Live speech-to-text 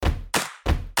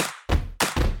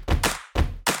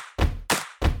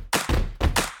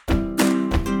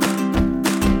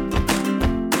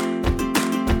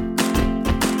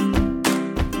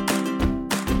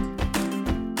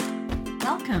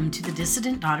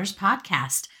Dissident Daughters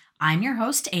podcast. I'm your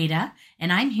host, Ada,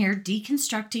 and I'm here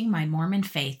deconstructing my Mormon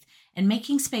faith and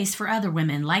making space for other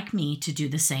women like me to do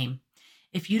the same.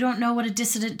 If you don't know what a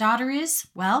dissident daughter is,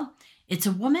 well, it's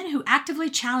a woman who actively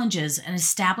challenges an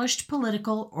established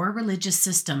political or religious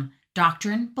system,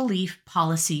 doctrine, belief,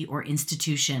 policy, or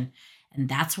institution. And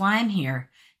that's why I'm here,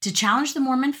 to challenge the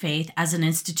Mormon faith as an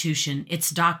institution,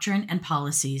 its doctrine and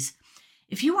policies.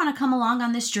 If you want to come along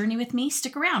on this journey with me,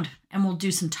 stick around and we'll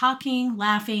do some talking,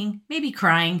 laughing, maybe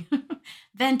crying,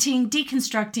 venting,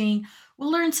 deconstructing.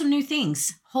 We'll learn some new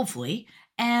things, hopefully,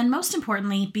 and most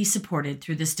importantly, be supported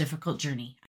through this difficult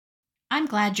journey. I'm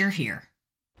glad you're here.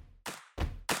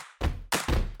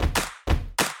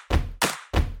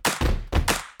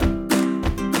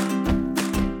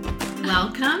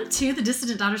 Welcome to the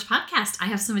Dissident Daughters podcast. I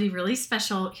have somebody really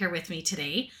special here with me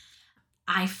today.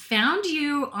 I found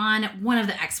you on one of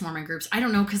the ex-Mormon groups. I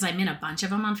don't know because I'm in a bunch of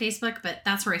them on Facebook, but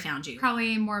that's where I found you.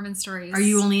 Probably Mormon Stories. Are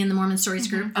you only in the Mormon Stories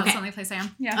group? That's the only place I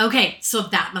am. Yeah. Okay, so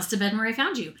that must have been where I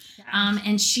found you. Yeah.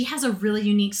 And she has a really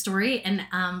unique story, and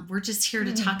we're just here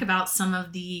to talk about some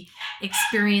of the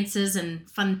experiences and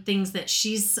fun things that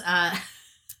she's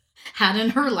had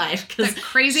in her life. Because the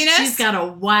craziness. She's got a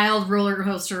wild roller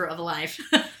coaster of a life.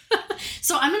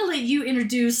 So I'm going to let you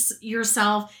introduce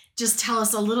yourself. Just tell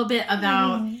us a little bit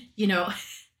about,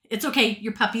 it's okay.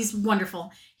 Your puppy's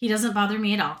wonderful. He doesn't bother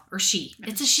me at all. Or she.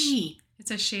 It's a she.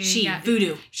 It's a she. She. Yeah.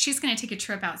 Voodoo. She's going to take a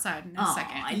trip outside in a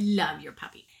second. I love your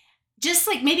puppy. Just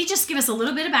maybe just give us a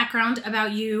little bit of background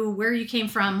about you, where you came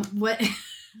from, what,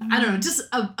 I don't know, just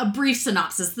a brief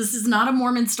synopsis. This is not a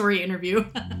Mormon story interview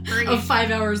of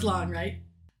 5 hours long, right?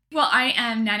 Well, I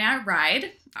am Nana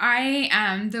Ride. I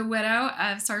am the widow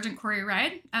of Sergeant Corey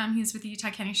Ride. He's with the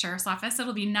Utah County Sheriff's Office.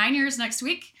 It'll be 9 years next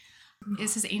week.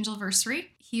 Is his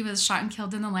anniversary. He was shot and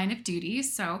killed in the line of duty.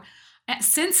 So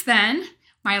since then,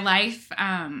 my life,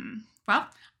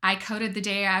 I coded the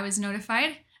day I was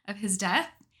notified of his death.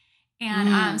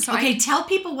 And tell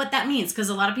people what that means, because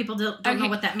a lot of people don't know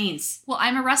what that means. Well,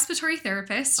 I'm a respiratory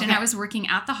therapist, and I was working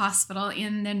at the hospital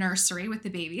in the nursery with the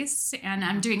babies, and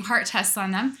I'm doing heart tests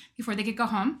on them before they could go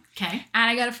home. Okay.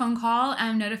 And I got a phone call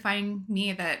notifying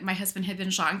me that my husband had been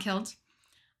shot and killed.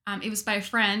 It was by a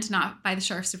friend, not by the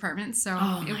sheriff's department, so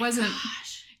it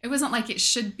wasn't like it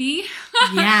should be.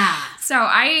 Yeah. So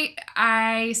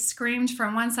I screamed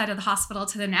from one side of the hospital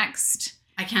to the next.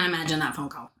 I can't imagine that phone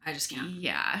call. I just can't.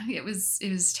 Yeah, it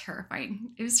was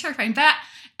terrifying. It was terrifying. But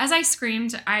as I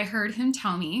screamed, I heard him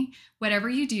tell me, whatever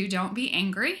you do, don't be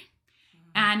angry.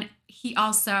 And he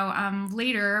also,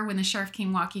 later, when the sheriff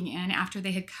came walking in, after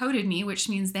they had coded me, which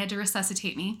means they had to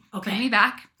resuscitate me, put me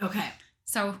back. Okay.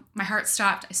 So my heart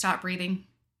stopped. I stopped breathing.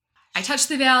 I touched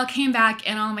the veil, came back,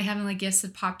 and all my heavenly gifts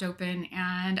had popped open.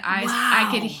 And I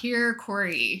could hear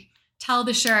Corey tell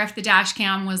the sheriff the dash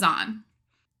cam was on.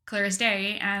 Clear as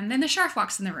day. And then the sheriff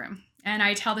walks in the room and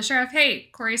I tell the sheriff, hey,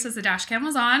 Corey says the dash cam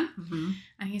was on. Mm-hmm.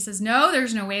 And he says, no,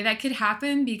 there's no way that could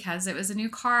happen because it was a new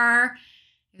car.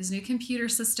 It was a new computer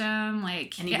system.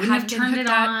 And he wouldn't have turned it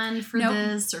on for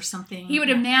this or something. He would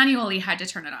have manually had to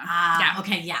turn it on. Yeah.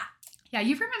 Okay. Yeah. Yeah.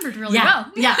 You've remembered really well.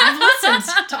 Yeah. I've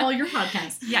listened to all your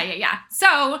podcasts. Yeah.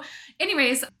 So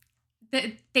anyways,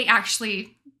 they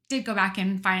actually did go back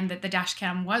and find that the dash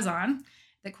cam was on,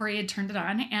 that Corey had turned it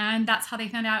on, and that's how they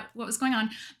found out what was going on.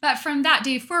 But from that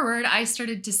day forward, I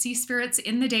started to see spirits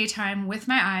in the daytime with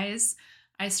my eyes.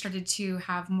 I started to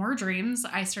have more dreams.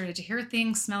 I started to hear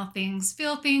things, smell things,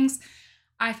 feel things.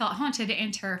 I felt haunted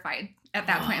and terrified at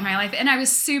that point in my life. And I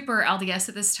was super LDS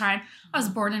at this time. I was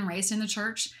born and raised in the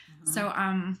church. So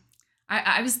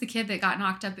I was the kid that got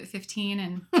knocked up at 15,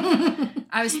 and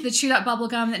I was the chewed up bubble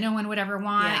gum that no one would ever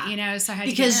want, so I had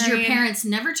because your parents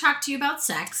never talked to you about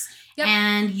sex. Yep.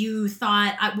 And you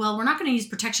thought, well, we're not going to use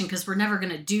protection because we're never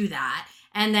going to do that.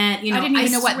 And then, I didn't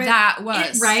even know what that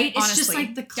was. Right? Honestly. It's just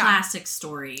like the classic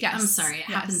story. Yes. I'm sorry. It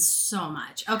happens so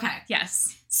much. Okay.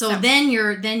 Yes. So then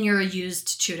you're a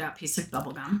used chewed up piece of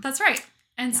bubble gum. That's right.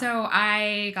 And so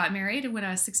I got married when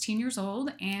I was 16 years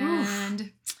old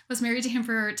and was married to him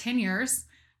for 10 years.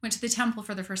 Went to the temple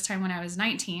for the first time when I was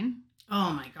 19.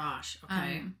 Oh my gosh.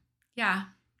 Okay. Yeah.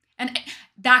 And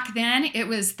back then, it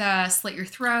was the slit your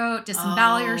throat,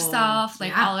 disembowel yourself,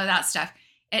 all of that stuff.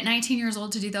 At 19 years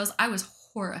old to do those, I was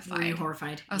horrified. Were you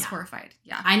horrified? I was horrified,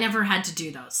 yeah. I never had to do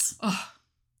those. Oh.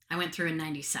 I went through in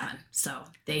 97, so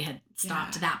they had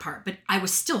stopped that part. But I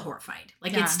was still horrified.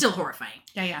 It's still horrifying.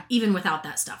 Yeah. Even without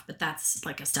that stuff, but that's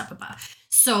like a step above.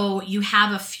 So you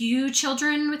have a few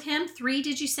children with him? 3,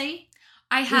 did you say?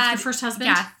 I had your first husband?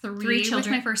 Yeah, 3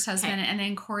 children with my first husband, and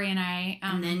then Corey and I.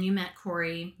 And then you met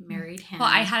Corey, married him. Well,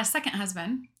 I had a second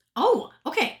husband. Oh,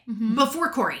 okay. Mhm. Before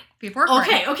Corey. Before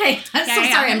Corey. Okay. I'm so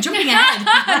Yeah. sorry. I'm jumping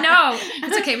ahead. No,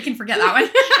 it's okay. We can forget that one.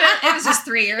 It was just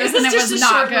 3 years, and it just was a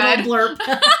not short good. little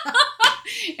blurb.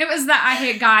 It was the I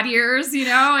hate God years, you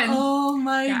know? And Oh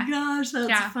my Yeah. gosh, that's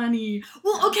Yeah. funny.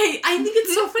 Well, okay, I think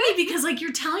it's so funny because like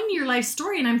you're telling me your life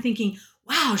story and I'm thinking,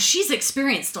 wow, she's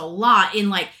experienced a lot in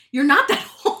like, you're not that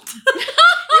old.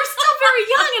 You're still very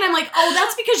young. And I'm like, oh,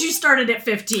 that's because you started at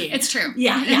 15. it's true.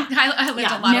 Yeah, yeah. I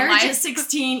lived a lot Marriage of at life.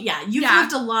 16. Yeah, you've Yeah.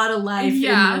 lived a lot of life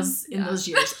Yeah. in those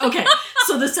years. Okay,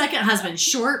 so the second husband,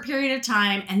 short period of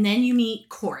time, and then you meet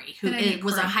Corey, who Then I meet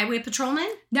was a Corey. highway patrolman.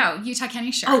 No, Utah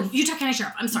County Sheriff. Oh, Utah County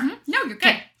Sheriff. I'm sorry. Mhm. No, you're good.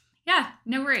 Okay. Yeah,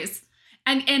 no worries.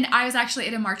 And I was actually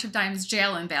at a March of Dimes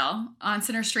jail in Vail on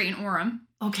Center Street in Orem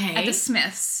Okay. at the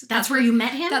Smiths. That's where you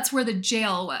met him? That's where the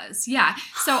jail was. Yeah.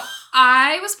 So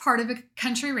I was part of a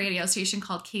country radio station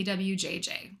called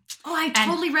KWJJ. Oh, I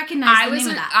totally recognize the name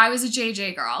of that. I was a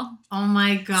JJ girl. Oh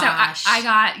my gosh. So I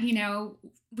got,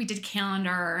 we did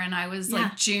calendar, and I was Yeah.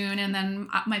 like June, and then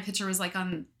my picture was like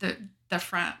on the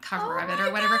front cover of it Oh or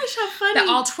my whatever. Gosh, how funny. That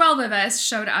all 12 of us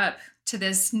showed up to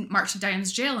this March of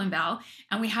Dimes jail in Val,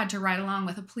 and we had to ride along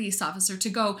with a police officer to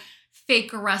go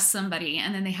fake arrest somebody,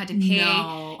 and then they had to pay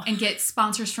No. and get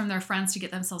sponsors from their friends to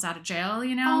get themselves out of jail,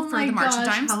 Oh for my the March gosh, of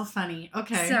Dimes. how funny.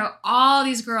 Okay. So all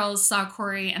these girls saw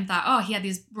Corey and thought, oh, he had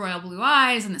these royal blue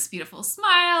eyes and this beautiful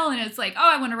smile, and it's like, oh,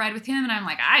 I want to ride with him. And I'm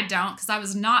like, I don't, because I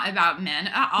was not about men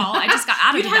at all. I just got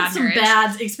out of You'd a had bad some marriage.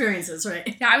 bad experiences,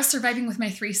 right? Yeah, I was surviving with my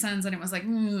 3 sons, and it was like,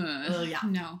 Oh, yeah.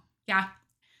 no. Yeah.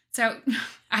 So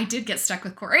I did get stuck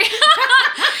with Corey.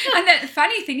 And the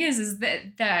funny thing is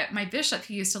that my bishop,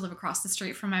 who used to live across the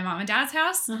street from my mom and dad's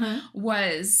house,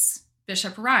 was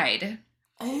Bishop Ride.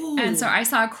 Oh. And so I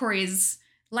saw Corey's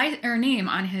name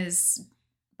on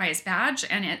by his badge,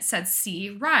 and it said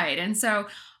C Ride. And so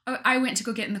I went to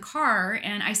go get in the car,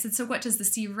 and I said, so what does the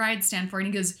C Ride stand for? And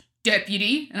he goes,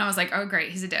 deputy. And I was like, oh,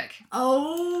 great, he's a dick.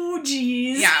 Oh,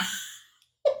 geez. Yeah.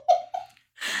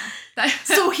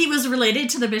 So he was related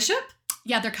to the bishop?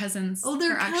 Yeah, they're cousins. Oh,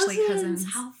 they're actually cousins.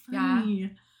 How Yeah.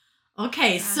 funny.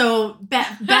 Okay, Yeah. so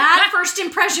bad first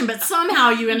impression, but somehow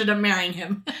you ended up marrying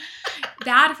him.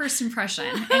 Bad first impression.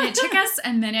 And it took us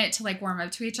a minute to like warm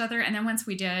up to each other. And then once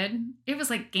we did, it was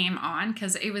like game on,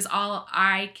 because it was all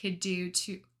I could do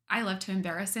I love to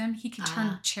embarrass him. He could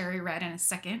turn cherry red in a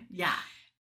second. Yeah.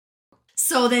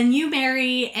 So then you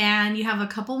marry and you have a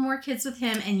couple more kids with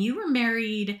him, and you were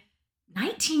married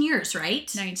 19 years, right?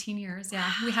 19 years, yeah.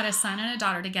 We had a son and a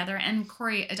daughter together, and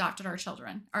Corey adopted our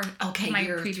children. Okay, my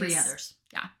your previous 3 others.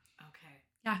 Yeah. Okay.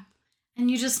 Yeah. And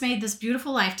you just made this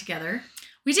beautiful life together.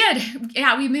 We did.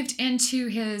 Yeah, we moved into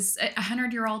his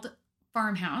 100-year-old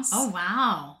farmhouse. Oh,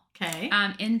 wow. Okay.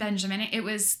 In Benjamin. It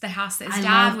was the house that his I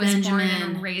dad love was born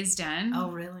Benjamin. and raised in. Oh,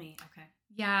 really? Okay.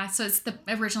 Yeah, so it's the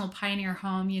original pioneer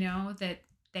home, that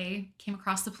they came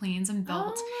across the plains and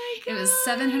built. Oh my It was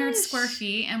 700 gosh. square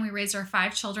feet, and we raised our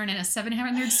 5 children in a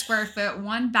 700 square foot,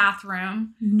 1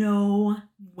 bathroom, No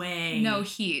way. no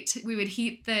heat. We would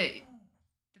heat the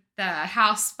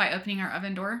house by opening our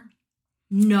oven door.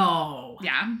 No.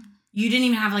 Yeah. You didn't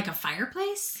even have like a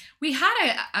fireplace? We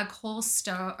had a coal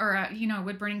stove, or a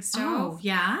wood burning stove. Oh,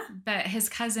 yeah. But his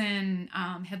cousin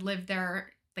had lived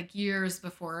there like years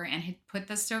before and had put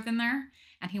the stove in there,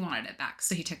 and he wanted it back,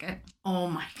 so he took it. Oh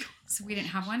my god. So we didn't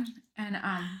have one, and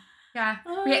yeah,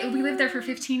 we lived there for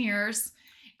 15 years,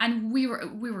 and we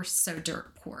were so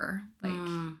dirt poor, like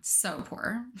so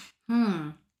poor.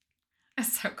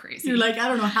 It's so crazy. You're like, I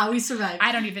don't know how we survived.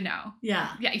 I don't even know. Yeah.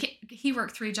 Yeah, he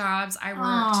worked 3 jobs. I worked.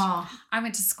 Oh. I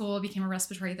went to school, became a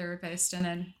respiratory therapist, and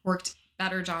then worked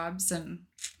better jobs, and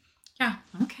yeah.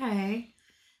 Okay.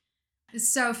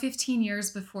 So 15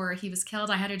 years before he was killed,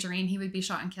 I had a dream he would be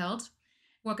shot and killed.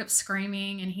 Woke up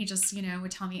screaming, and he just,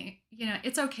 would tell me,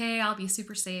 it's okay. I'll be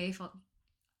super safe.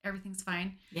 Everything's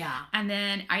fine. Yeah. And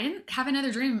then I didn't have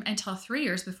another dream until 3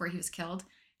 years before he was killed.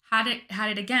 Had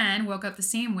it again, woke up the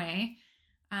same way.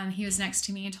 He was next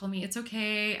to me and told me, it's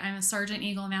okay. I'm a sergeant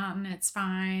Eagle Mountain. It's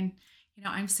fine.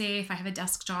 I'm safe. I have a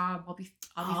desk job. I'll be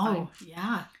fine. Oh,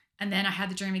 yeah. And then I had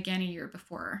the dream again a year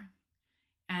before,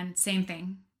 and same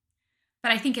thing.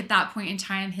 But I think at that point in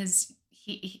time, his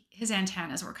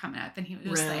antennas were coming up, and he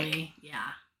was really?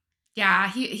 Yeah. Yeah,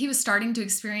 he was starting to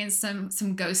experience some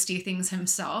ghosty things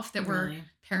himself that were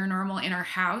paranormal in our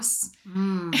house.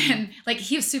 And like,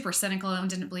 he was super cynical and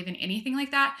didn't believe in anything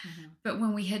like that. But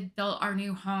when we had built our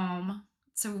new home,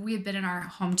 so we had been in our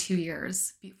home 2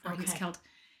 years before he was killed.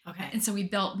 Okay. And so we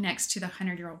built next to the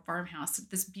 100-year-old farmhouse,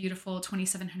 this beautiful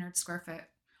 2,700 square foot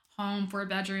home, 4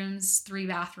 bedrooms, 3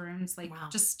 bathrooms, like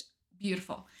just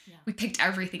beautiful. Yeah. We picked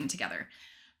everything together.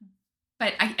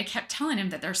 But I kept telling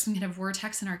him that there's some kind of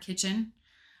vortex in our kitchen.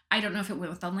 I don't know if it went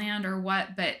with the land or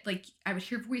what, but like I would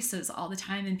hear voices all the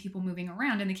time and people moving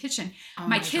around in the kitchen. Oh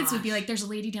my kids would be like, there's a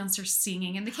lady downstairs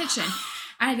singing in the kitchen.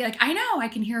 And I'd be like, I know, I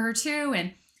can hear her too.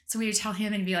 And so we would tell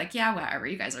him and be like, yeah, whatever.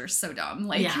 You guys are so dumb.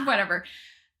 Like, whatever.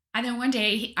 And then one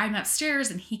day I'm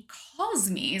upstairs and he calls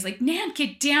me. He's like, Nan,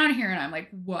 get down here. And I'm like,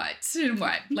 what?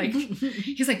 What? Like,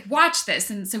 he's like, watch this.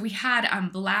 And so we had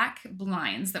black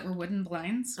blinds that were wooden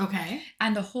blinds. Okay.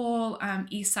 And the whole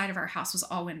east side of our house was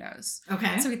all windows.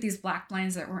 Okay. So we had these black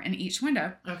blinds that were in each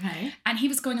window. Okay. And he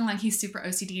was going along, he's super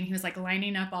OCD, and he was like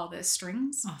lining up all the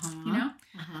strings, you know?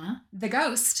 The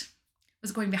ghost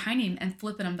was going behind him and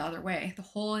flipping him the other way, the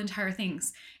whole entire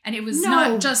things. And it was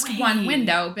not just one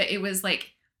window, but it was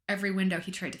like every window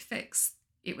he tried to fix,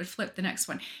 it would flip the next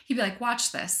one. He'd be like,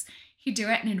 watch this. He'd do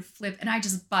it and it'd flip. And I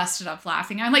just busted up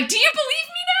laughing. I'm like, do you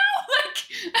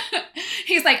believe me now? Like,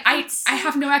 he's like, I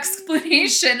have no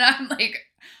explanation. I'm like,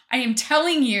 I am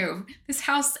telling you, this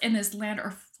house and this land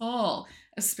are full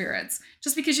of spirits.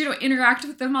 Just because you don't interact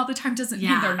with them all the time doesn't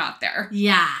mean they're not there.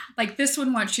 Yeah. Like this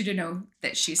one wants you to know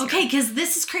that she's here. Okay, because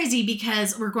this is crazy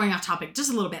because we're going off topic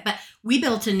just a little bit, but we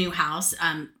built a new house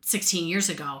 16 years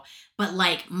ago. But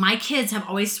like my kids have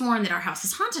always sworn that our house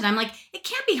is haunted. I'm like, it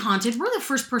can't be haunted. We're the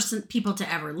first people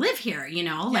to ever live here, you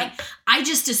know? Like I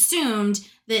just assumed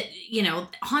that, you know,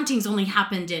 hauntings only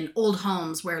happened in old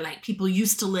homes where like people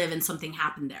used to live and something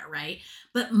happened there, right?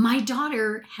 But my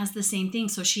daughter has the same thing.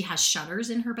 So she has shutters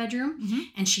in her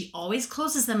bedroom and she always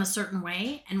closes them a certain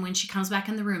way. And when she comes back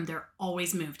in the room, they're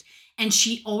always moved. And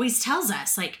she always tells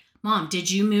us like, Mom, did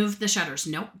you move the shutters?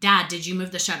 Nope. Dad, did you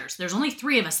move the shutters? There's only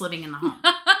 3 of us living in the home.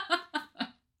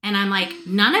 And I'm like,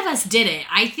 none of us did it.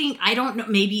 I don't know.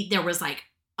 Maybe there was like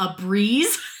a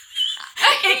breeze.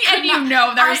 And you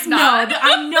know there's not. No,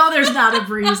 I know there's not a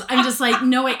breeze. I'm just like,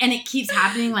 no way. And it keeps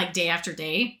happening like day after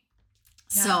day.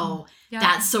 Yeah. So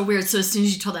that's so weird. So as soon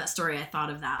as you told that story, I thought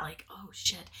of that. Like, oh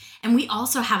shit. And we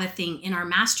also have a thing in our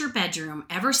master bedroom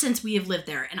ever since we have lived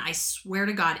there. And I swear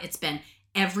to God, it's been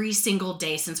every single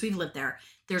day since we've lived there.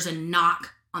 There's a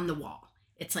knock on the wall.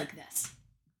 It's like this.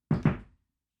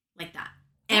 Like that.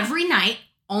 Every night,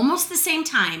 almost the same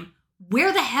time.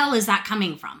 Where the hell is that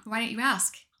coming from? Why don't you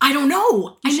ask? I don't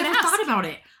know. I never ask. thought about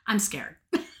it. I'm scared.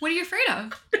 What are you afraid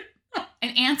of? An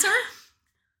answer?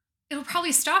 It'll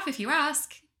probably stop if you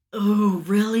ask. Oh,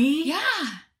 really? Yeah.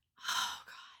 Oh,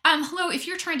 God. Hello, if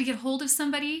you're trying to get hold of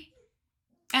somebody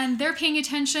and they're paying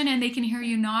attention and they can hear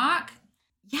you knock.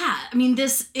 Yeah. I mean,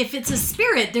 if it's a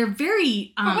spirit, they're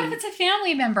very... But what if it's a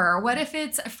family member? What if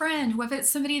it's a friend? What if it's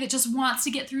somebody that just wants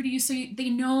to get through to you so they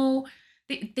know...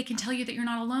 They can tell you that you're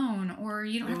not alone or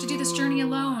you don't have to do this journey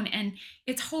alone and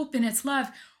it's hope and it's love.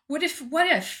 What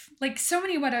if, like so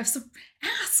many what ifs,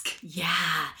 ask.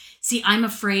 Yeah. See, I'm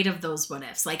afraid of those what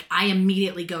ifs. Like I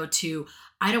immediately go to,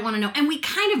 I don't want to know. And we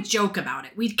kind of joke about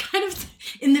it. We kind of,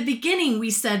 in the beginning,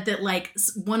 we said that like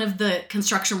one of the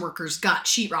construction workers got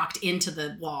sheetrocked into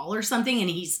the wall or something and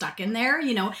he's stuck in there,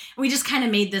 you know, and we just kind of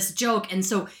made this joke. And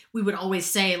so we would always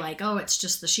say like, oh, it's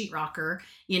just the sheetrocker,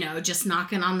 you know, just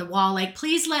knocking on the wall. Like,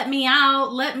 please let me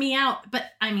out. Let me out. But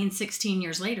I mean, 16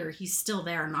 years later, he's still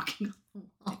there knocking on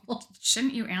the wall.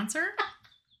 Shouldn't you answer?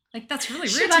 Like, that's really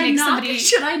rude Should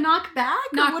I knock back?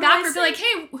 Knock back or be like,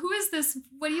 hey, who is this?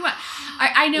 What do you want?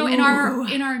 I know in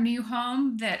our new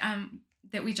home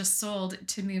that we just sold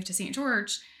to move to St.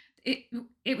 George,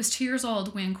 it was 2 years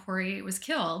old when Corey was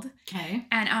killed. Okay.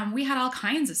 And we had all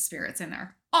kinds of spirits in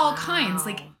there. All kinds.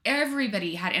 Like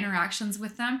everybody had interactions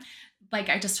with them. Like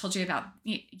I just told you about,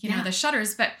 you know, the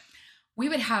shutters, but we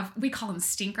call them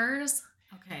stinkers.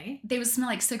 Okay. They would smell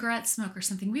like cigarette smoke or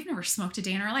something. We've never smoked a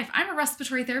day in our life. I'm a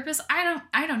respiratory therapist. I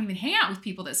don't even hang out with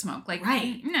people that smoke. Like,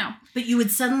 right. No. But you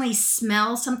would suddenly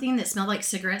smell something that smelled like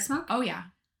cigarette smoke? Oh, yeah.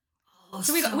 Oh,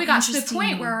 so we got to the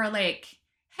point where we're like,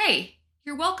 hey,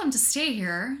 you're welcome to stay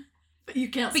here. But you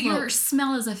can't smoke. Your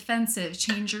smell is offensive.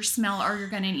 Change your smell or you're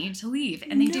going to need to leave.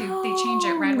 And they do. They change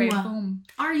it right away. Boom.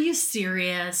 Are you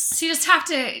serious? So you just have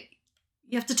to...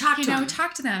 You have to talk to them.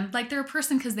 Talk to them. Like they're a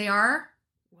person because they are.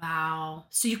 Wow.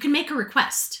 So you can make a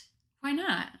request. Why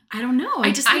not? I don't know.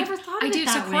 I just never thought of it that way. I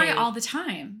do to Corey all the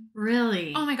time.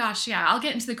 Really? Oh my gosh, yeah. I'll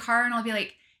get into the car and I'll be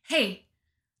like, hey,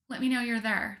 let me know you're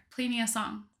there. Play me a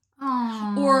song.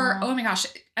 Aww. Or, oh my gosh,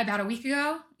 about a week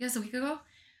ago,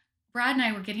 Brad and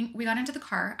I we got into the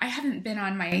car. I haven't been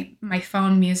on my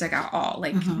phone music at all,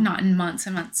 like not in months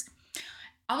and months.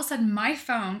 All of a sudden, my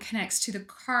phone connects to the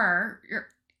car,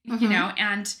 you know,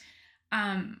 and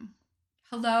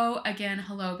Hello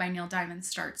by Neil Diamond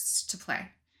starts to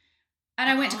play. And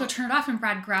I went to go turn it off and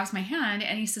Brad grabs my hand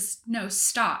and he says, no,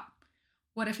 stop.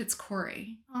 what if it's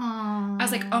Corey? Oh. I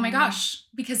was like, oh my gosh,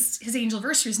 because his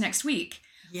angelversary is next week.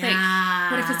 Yeah.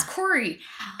 Like, what if it's Corey?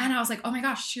 And I was like, oh my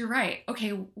gosh, you're right.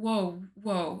 Okay,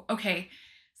 whoa, okay.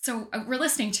 So we're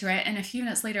listening to it, and a few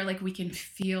minutes later, like, we can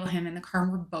feel him in the car,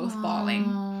 and we're both bawling.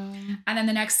 And then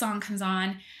the next song comes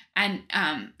on, and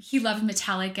he loved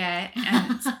Metallica,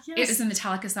 and Yes. it was a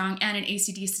Metallica song and an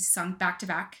AC/DC song back to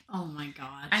back. Oh my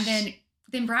gosh. And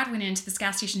then Brad went into this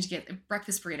gas station to get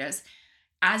breakfast burritos.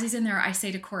 As he's in there, I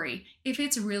say to Corey, if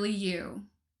it's really you,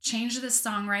 change this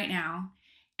song right now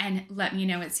and let me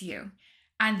know it's you.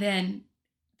 And then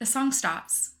the song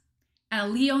stops.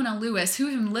 And Leona Lewis, who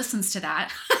even listens to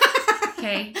that?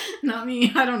 Okay. Not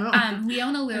me. I don't know.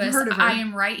 Leona Lewis, heard of her. I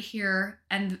Am Right Here.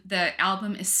 And the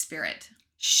album is Spirit.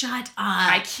 Shut up.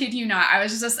 I kid you not. I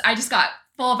just got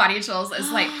full body chills.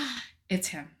 It's like, it's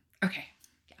him. Okay.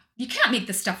 Yeah. You can't make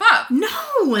this stuff up. No,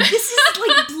 this is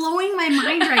like blowing my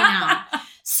mind right now.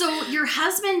 So your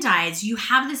husband dies. You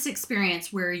have this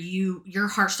experience where your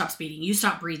heart stops beating. You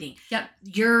stop breathing. Yep.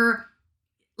 You're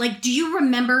like, do you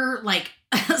remember like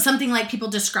something like people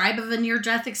describe of a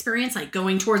near-death experience, like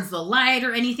going towards the light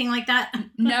or anything like that?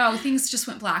 No, things just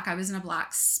went black. I was in a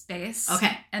black space.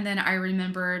 Okay. And then I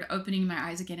remembered opening my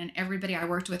eyes again, and everybody I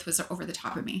worked with was over the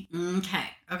top of me. Okay.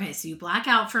 So you black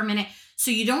out for a minute. So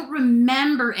you don't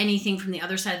remember anything from the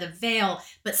other side of the veil,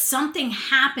 but something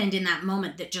happened in that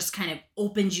moment that just kind of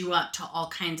opened you up to all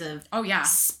kinds of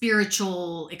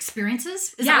spiritual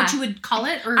experiences. Is that what you would call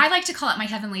it? Or I like to call it my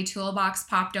heavenly toolbox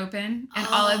popped open, and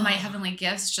all of my heavenly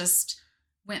gifts just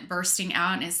went bursting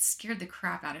out, and it scared the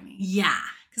crap out of me. Yeah.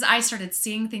 Because I started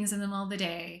seeing things in the middle of the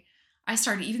day. I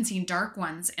started even seeing dark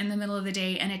ones in the middle of the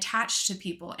day and attached to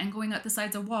people and going up the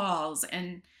sides of walls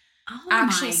and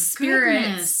actual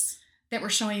spirits that were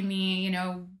showing me,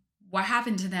 what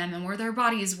happened to them and where their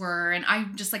bodies were. And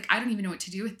I'm just like, I don't even know what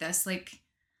to do with this. Like,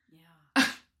 yeah,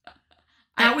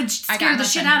 that would scare the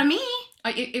shit out of me.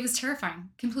 It was terrifying,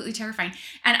 completely terrifying.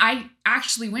 And I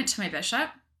actually went to my bishop.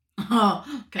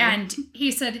 Oh, okay. And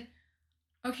he said,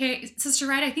 okay, Sister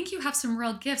Wright, I think you have some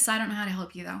real gifts. I don't know how to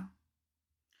help you, though.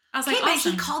 I was like,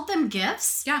 awesome. But he called them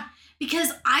gifts? Yeah.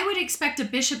 Because I would expect a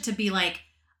bishop to be like,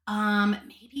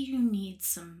 maybe you need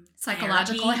some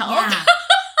psychological therapy. help. Yeah.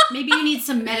 Maybe you need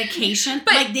some medication.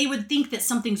 But like they would think that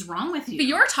something's wrong with you. But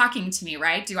you're talking to me,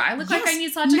 right? Do I look like I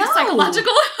need No.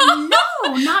 psychological help?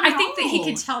 No, not at all. I think that he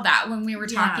could tell that when we were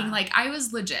talking. Like, I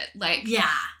was legit. Like,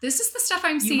 this is the stuff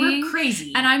I'm seeing. You were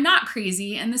crazy. And I'm not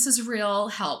crazy. And this is real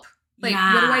help. Like,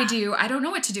 what do I do? I don't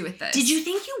know what to do with this. Did you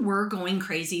think you were going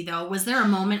crazy, though? Was there a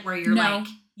moment where you're like...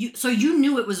 So you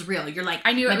knew it was real. You're like,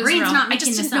 I knew it was real. Not I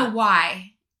just didn't know why.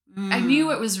 Mm. I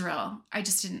knew it was real. I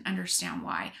just didn't understand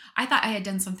why. I thought I had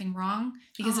done something wrong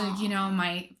because of,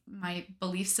 my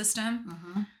belief system.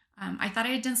 Mm-hmm. I thought I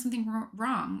had done something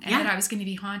wrong and that I was going to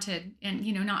be haunted. And,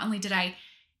 not only did I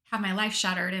have my life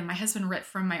shattered and my husband ripped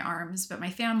from my arms, but my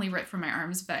family ripped from my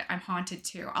arms, but I'm haunted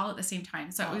too, all at the same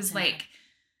time. So it was like,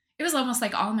 it was almost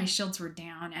like all my shields were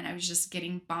down and I was just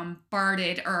getting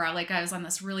bombarded, or like I was on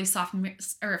this really soft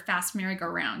or fast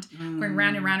merry-go-round going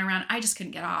round and round and round. I just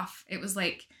couldn't get off. It was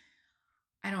like,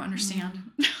 I don't understand.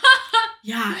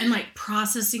 Yeah. And like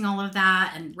processing all of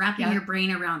that and wrapping your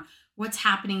brain around what's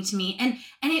happening to me. And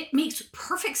it makes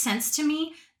perfect sense to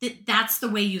me that that's the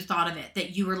way you thought of it,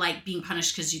 that you were like being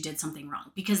punished because you did something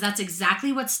wrong, because that's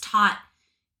exactly what's taught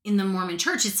in the Mormon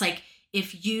church. It's like,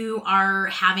 if you are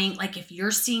having, like, if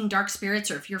you're seeing dark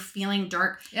spirits or if you're feeling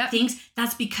dark things,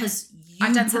 that's because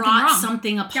you brought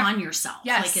something upon yourself.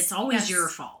 Yes. Like, it's always your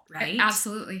fault, right?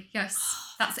 Absolutely. Yes.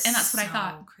 That's what I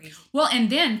thought. Crazy. Well, and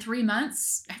then 3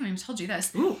 months, I haven't even told you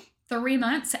this. Ooh. 3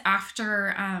 months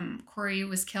after Corey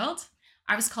was killed,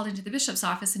 I was called into the bishop's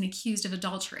office and accused of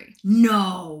adultery.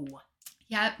 No.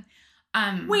 Yep.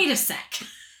 Wait a sec.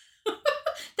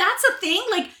 That's a thing?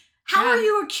 Like, how are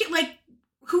you accused? Like,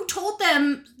 who told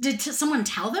them? Did someone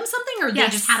tell them something, or they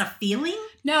just had a feeling?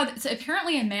 No, so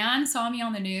apparently a man saw me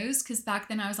on the news, because back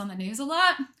then I was on the news a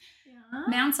lot. Yeah.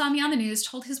 Man saw me on the news,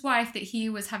 told his wife that he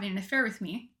was having an affair with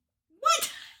me.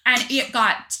 What? And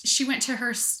she went to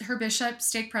her bishop,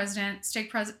 stake president to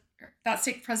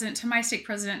my stake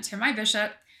president, to my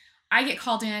bishop. I get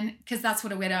called in because that's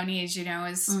what a widow needs,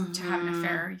 is to have an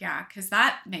affair. Yeah, because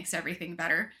that makes everything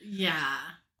better. Yeah.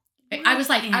 I was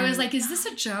like, is this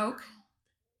a joke?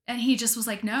 And he just was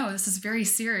like, no, this is very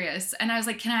serious. And I was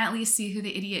like, can I at least see who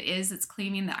the idiot is that's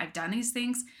claiming that I've done these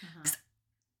things? Because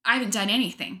I haven't done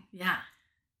anything. Yeah.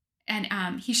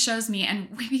 And he shows me,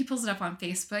 and he pulls it up on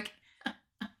Facebook.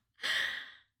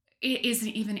 It isn't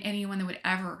even anyone that would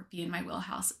ever be in my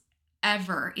wheelhouse.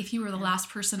 Ever. If you were the last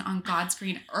person on God's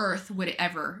green earth, would it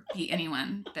ever be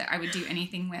anyone that I would do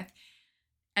anything with?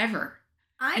 ever.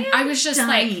 And I was just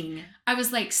dying. I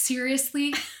was like,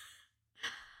 seriously?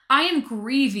 I am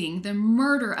grieving the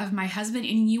murder of my husband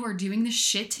and you are doing this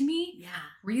shit to me? Yeah.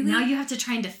 Really? Now you have to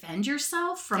try and defend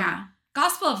yourself from... Yeah.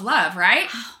 Gospel of love, right?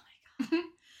 Oh my God.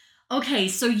 Okay,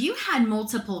 so you had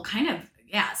multiple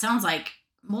it sounds like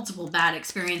multiple bad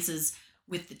experiences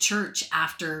with the church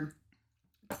after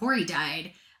Corey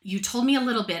died. You told me a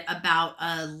little bit about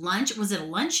a lunch. Was it a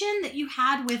luncheon that you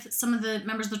had with some of the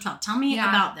members of the 12? Tell me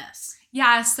about this.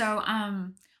 Yeah, so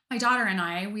my daughter and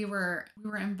I, we were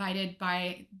invited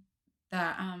by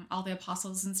the all the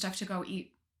apostles and stuff to go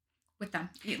eat with them,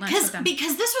 eat lunch with them.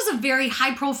 Because this was a very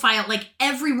high profile, like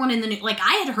everyone in the news, like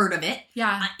I had heard of it.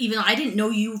 Yeah. Even though I didn't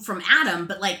know you from Adam,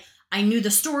 but like I knew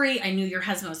the story. I knew your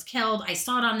husband was killed. I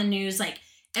saw it on the news. Like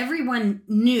everyone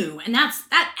knew. And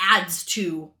that adds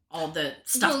to all the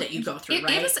stuff that you go through,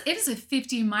 right? It was a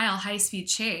 50-mile high-speed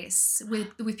chase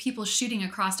with people shooting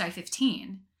across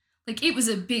I-15. Like it was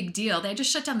a big deal. They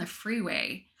just shut down the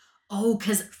freeway. Oh,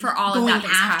 because for all going of that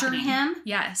after happening. him?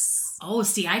 Yes. Oh,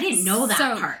 see, I didn't know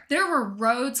that part. There were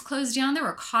roads closed down. There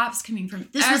were cops coming from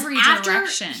every was after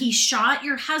direction. He shot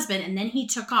your husband and then he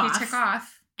took off. He took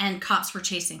off. And cops were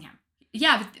chasing him.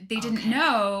 Yeah, but they didn't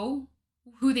know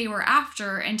who they were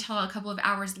after until a couple of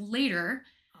hours later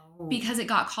because it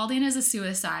got called in as a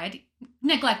suicide,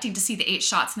 neglecting to see the 8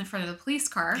 shots in the front of the police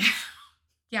car.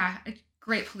 Yeah,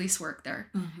 great police work there.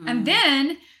 Mm-hmm. And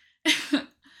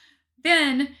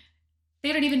then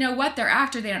they don't even know what they're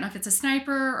after. They don't know if it's a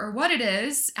sniper or what it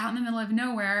is out in the middle of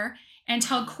nowhere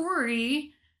until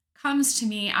Corey comes to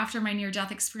me after my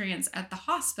near-death experience at the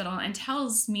hospital and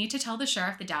tells me to tell the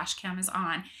sheriff the dash cam is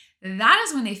on. That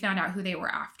is when they found out who they were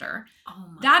after. Oh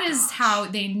my That gosh. is how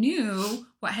they knew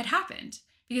what had happened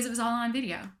because it was all on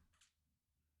video.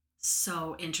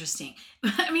 So interesting.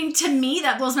 I mean, to me,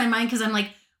 that blows my mind because I'm like,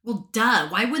 well, duh.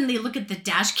 Why wouldn't they look at the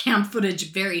dash cam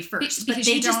footage very first? Because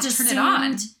they you just don't assumed... turn it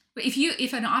on. But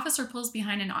if an officer pulls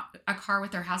behind a car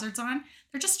with their hazards on,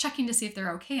 they're just checking to see if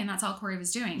they're okay, and that's all Corey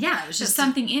was doing. Yeah, it was just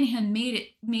something in him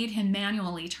made him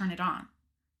manually turn it on.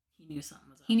 He knew something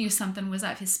was up. He knew something was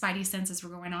up. His spidey senses were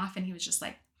going off, and he was just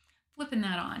like flipping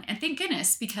that on. And thank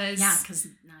goodness because now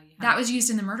that was used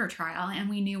in the murder trial, and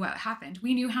we knew what happened.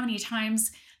 We knew how many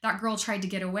times that girl tried to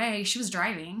get away. She was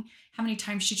driving. How many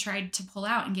times she tried to pull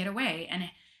out and get away,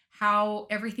 and how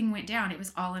everything went down. It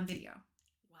was all on video.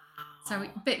 So,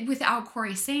 but without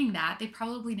Corey saying that, they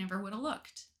probably never would have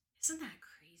looked. Isn't that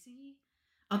crazy?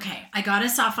 Okay, I got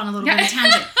us off on a little bit of a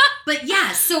tangent. But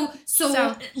yeah, so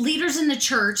leaders in the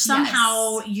church,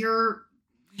 somehow your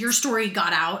story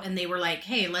got out and they were like,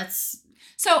 hey, let's...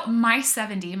 So my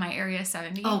area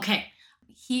 70. Okay.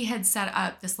 He had set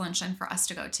up this luncheon for us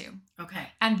to go to. Okay.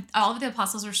 And all of the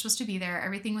apostles were supposed to be there.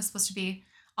 Everything was supposed to be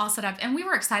all set up. And we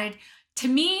were excited. To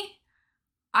me...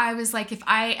 I was like, if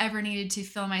I ever needed to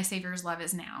feel my Savior's love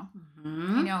is now,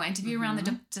 and to be around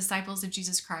the disciples of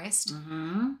Jesus Christ,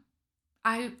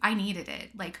 I needed it.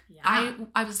 Like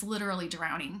I was literally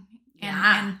drowning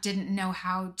and didn't know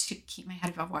how to keep my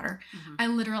head above water. Mm-hmm. I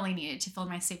literally needed to feel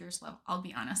my Savior's love. I'll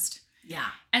be honest. Yeah.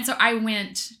 And so I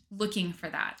went looking for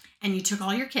that. And you took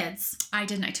all your kids? I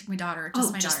didn't. I took my daughter.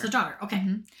 Just the daughter. Okay.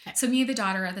 Mm-hmm. Okay. So me, the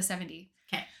daughter of the 70.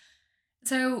 Okay.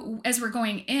 So as we're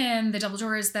going in, the double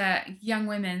doors, the Young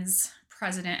Women's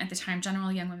president at the time,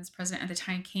 General Young Women's president at the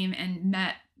time, came and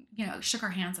met, shook our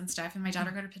hands and stuff. And my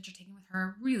daughter got a picture taken with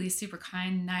her. Really super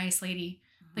kind, nice lady,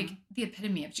 like the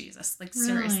epitome of Jesus. Like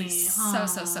seriously, so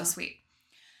sweet.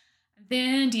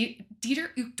 Then Dieter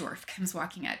Uchtdorf comes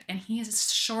walking up, and he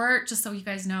is short, just so you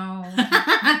guys know.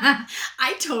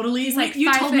 I totally, he's like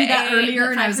you told me that earlier,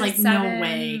 and I was like, 5'7", no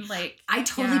way. Like I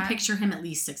totally picture him at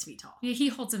least 6 feet tall. Yeah, he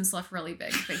holds himself really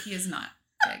big, but he is not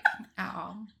big at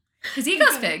all. His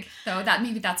ego's big, though.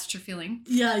 Maybe that's what you're feeling.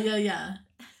 Yeah.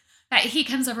 But he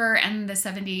comes over, and the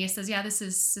 70 says, "Yeah, this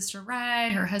is Sister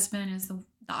Wright. Her husband is the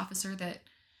officer that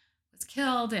was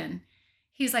killed," and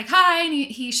he's like, "Hi," and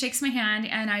he shakes my hand,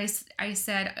 and I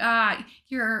said,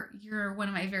 "You're one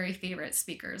of my very favorite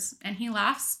speakers." And he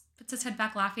laughs, puts his head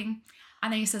back laughing,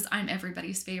 and then he says, "I'm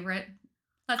everybody's favorite."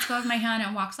 Lets go of my hand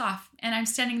and walks off. And I'm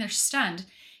standing there stunned.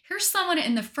 Here's someone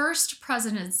in the first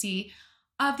presidency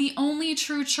of the only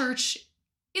true church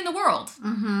in the world.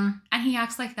 Mm-hmm. And he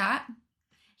acts like that.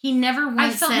 He never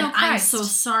once said, "I'm so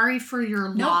sorry for your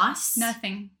loss."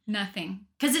 Nothing.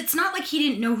 Because it's not like he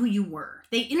didn't know who you were.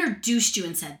 They introduced you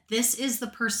and said, "This is the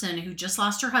person who just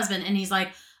lost her husband." And he's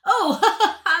like, "Oh,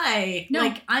 hi." No.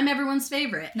 Like, I'm everyone's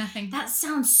favorite. Nothing. That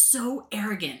sounds so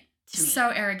arrogant to me. So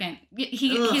arrogant.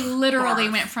 He literally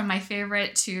went from my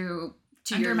favorite to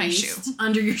under my shoe.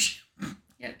 Under your shoe.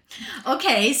 Yeah.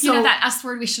 Okay, so you know that S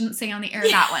word we shouldn't say on the air.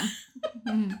 That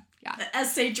one. Yeah. The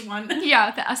SH one.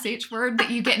 Yeah, the SH word that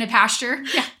you get in a pasture.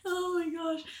 Yeah. Oh my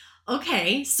gosh.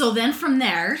 Okay, so then from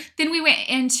there, Then we went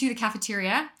into the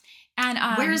cafeteria,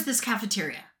 and where is this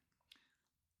cafeteria?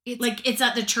 It's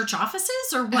at the church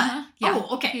offices or what? Yeah.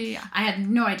 Oh, okay. Yeah. I had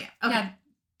no idea. Okay. Yeah,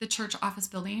 the church office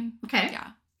building. Okay. Yeah.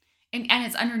 And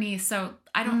it's underneath, so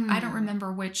I don't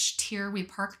remember which tier we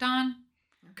parked on.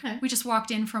 Okay. We just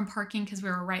walked in from parking because we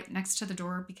were right next to the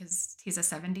door because he's a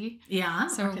 70. Yeah.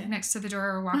 So next to the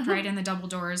door, walked right in the double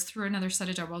doors, through another set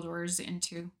of double doors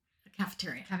into the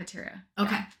cafeteria.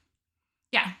 Okay.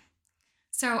 Yeah.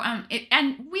 So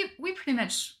we pretty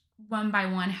much one by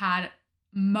one had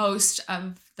most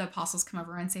of the apostles come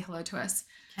over and say hello to us.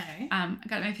 Okay. I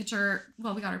got my picture.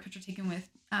 Well, we got our picture taken with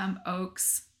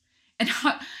Oaks. And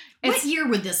what year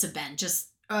would this have been? Just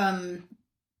it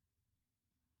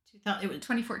was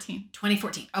 2014.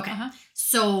 2014. Okay.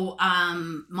 So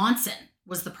Monson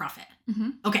was the prophet. Mm-hmm.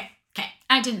 Okay.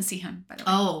 I didn't see him, by the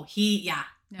way. Oh,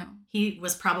 No. He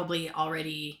was probably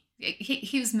already.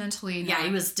 He was mentally. Yeah,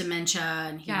 he was dementia,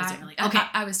 and he wasn't really. Okay.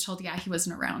 I was told, he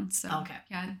wasn't around. So okay.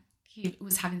 Yeah, he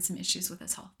was having some issues with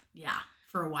his health. Yeah,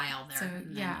 for a while there. So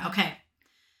yeah. Okay.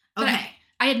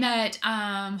 I had met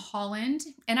Holland,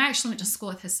 and I actually went to school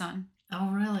with his son. Oh,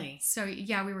 really? So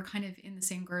yeah, we were kind of in the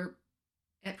same group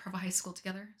at Provo High School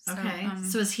together. So, okay.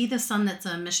 So is he the son that's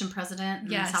a mission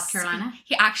president in South Carolina?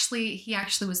 He actually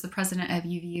was the president of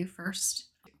UVU first.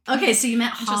 Okay, so you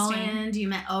met Holland, you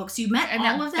met Oaks, you met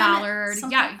all of them. Ballard.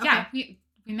 Yeah. We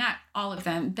met all of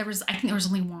them. I think there was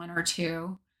only one or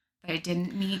two that I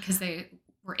didn't meet because they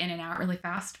were in and out really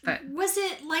fast. But was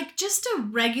it like just a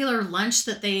regular lunch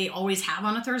that they always have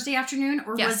on a Thursday afternoon,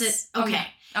 or was it okay?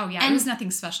 Oh yeah, and it was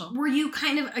nothing special. Were you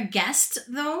kind of a guest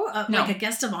though, no. like a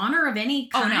guest of honor of any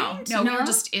kind? Oh no, we were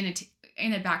just in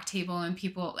a back table, and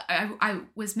people. I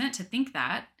was meant to think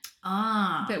that.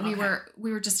 But we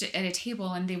were just at a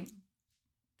table, and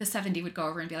the 70 would go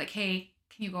over and be like, "Hey,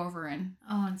 can you go over and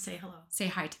say hello, say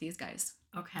hi to these guys?"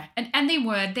 Okay, and they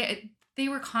would. They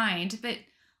were kind, but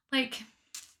like.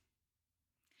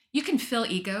 You can feel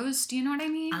egos. Do you know what I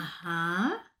mean?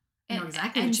 I know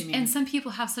exactly what you mean. And some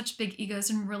people have such big egos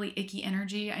and really icky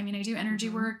energy. I mean, I do energy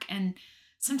work, and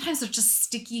sometimes they're just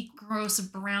sticky, gross,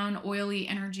 brown, oily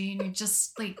energy, and you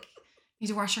just like need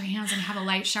to wash your hands and have a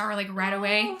light shower like right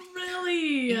away. Oh,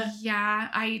 really? Yeah,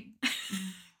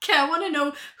 Okay, I want to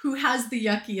know who has the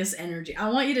yuckiest energy. I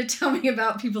want you to tell me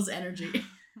about people's energy.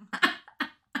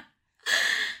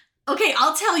 Okay,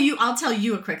 I'll tell you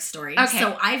a quick story. Okay.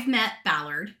 So I've met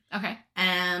Ballard. Okay.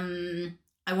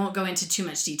 I won't go into too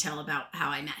much detail about how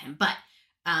I met him, but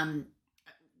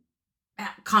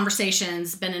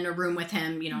conversations, been in a room with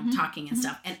him, talking and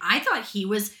stuff. And I thought he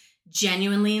was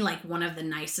genuinely like one of the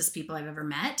nicest people I've ever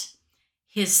met.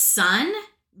 His son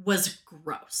was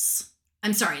gross.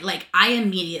 I'm sorry, like I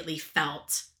immediately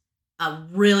felt a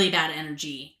really bad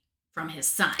energy from his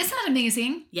son. Isn't that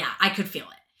amazing? Yeah, I could feel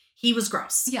it. He was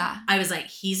gross. Yeah. I was like,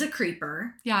 he's a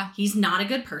creeper. Yeah. He's not a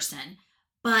good person.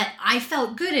 But I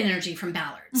felt good energy from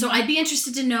Ballard. So I'd be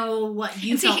interested to know what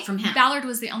you felt from him. Ballard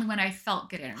was the only one I felt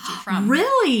good energy from.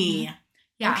 Really?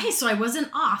 Yeah. Okay, so I wasn't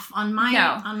off on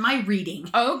my reading.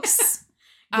 Oaks.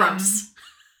 Gross.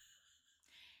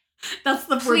 That's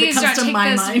the word that comes to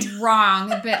my mind. Please don't take this wrong,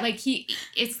 but like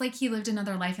it's like he lived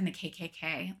another life in the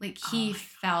KKK. Like he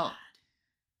felt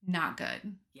not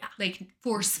good. Yeah. Like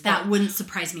forceful. That wouldn't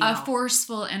surprise me at all. A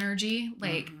forceful energy.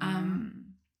 Like,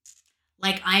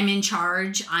 like I'm in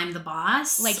charge, I'm the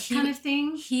boss, like kind of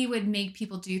thing. He would make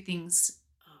people do things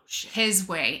his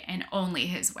way and only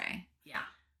his way. Yeah.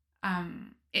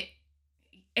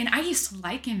 And I used to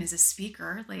like him as a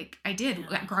speaker. Like I did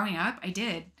growing up. I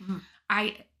did. Mm-hmm.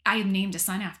 I named a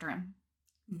son after him.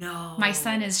 No. My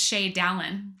son is Shay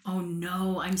Dallin. Oh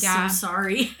no, I'm so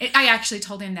sorry. I actually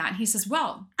told him that. And he says,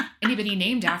 well, anybody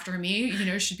named after me,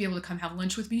 should be able to come have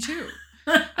lunch with me too.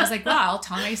 I was like, well, I'll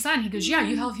tell my son. He goes, yeah,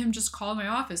 you have him just call my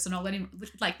office and I'll let him,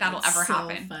 like that'll ever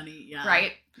happen. Funny, yeah.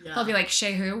 Right? Yeah. He'll be like,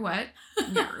 Shay who? What?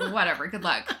 Yeah, whatever. Good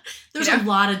luck. There's a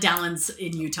lot of Dallins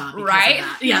in Utah because right? of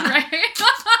that. Yeah. Right?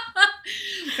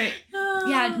 But,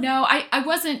 yeah, no, I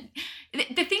wasn't.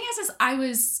 The thing is I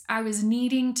was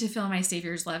needing to feel my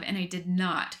Savior's love, and I did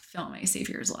not feel my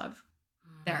Savior's love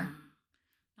there.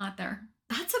 Not there.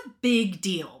 That's a big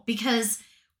deal because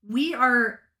we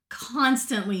are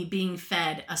constantly being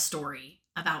fed a story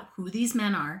about who these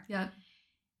men are. Yeah.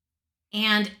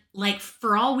 And like,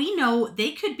 for all we know,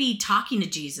 they could be talking to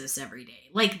Jesus every day.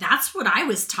 Like, that's what I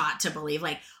was taught to believe.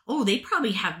 Like, oh, they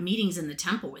probably have meetings in the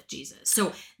temple with Jesus.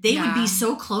 So they would be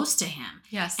so close to him.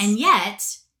 Yes. And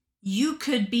yet you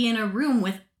could be in a room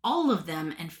with all of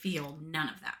them and feel none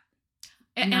of that.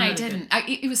 And I didn't.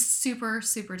 It was super,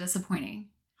 super disappointing.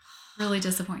 Really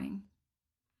disappointing.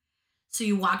 So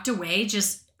you walked away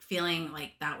just feeling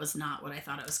like that was not what I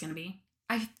thought it was going to be?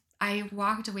 I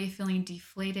walked away feeling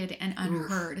deflated and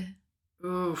unheard.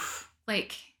 Oof.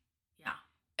 Like, yeah.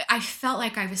 I felt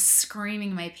like I was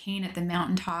screaming my pain at the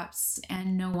mountaintops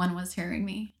and no one was hearing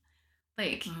me.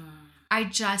 Like, I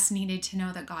just needed to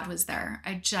know that God was there.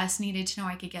 I just needed to know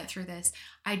I could get through this.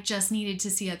 I just needed to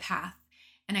see a path,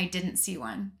 and I didn't see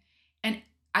one. And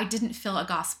I didn't feel a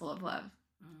gospel of love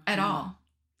at all.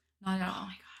 Not at all. Oh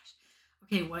my gosh.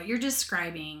 Okay, what you're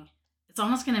describing, it's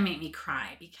almost going to make me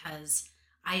cry because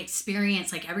I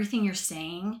experience, like, everything you're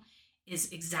saying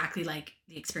is exactly like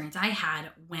the experience I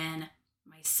had when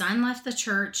my son left the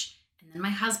church and then my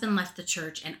husband left the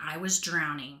church and I was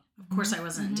drowning. Of course, I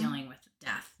wasn't dealing with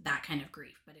death, that kind of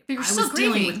grief, but I was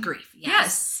dealing with grief.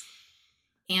 Yes.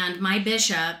 And my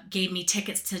bishop gave me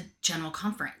tickets to General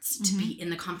Conference to be in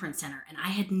the conference center. And I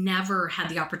had never had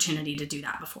the opportunity to do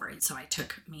that before. And so I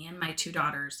took me and my 2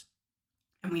 daughters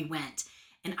and we went.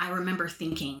 And I remember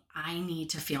thinking, I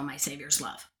need to feel my Savior's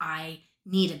love. I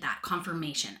needed that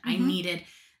confirmation. I needed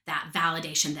that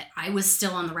validation that I was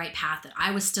still on the right path, that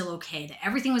I was still okay, that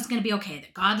everything was going to be okay,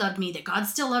 that God loved me, that God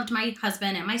still loved my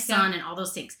husband and my son and all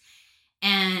those things.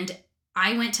 And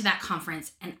I went to that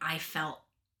conference and I felt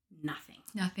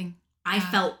nothing. I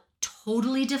felt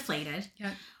totally deflated.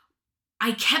 Yeah.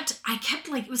 I kept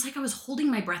like, it was like I was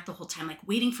holding my breath the whole time, like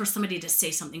waiting for somebody to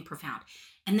say something profound.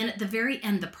 And then at the very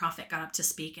end, the prophet got up to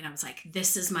speak and I was like,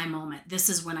 this is my moment. This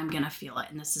is when I'm going to feel it.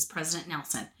 And this is President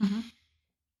Nelson.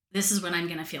 This is when I'm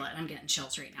going to feel it. I'm getting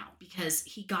chills right now because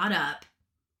he got up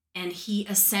and he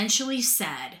essentially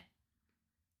said,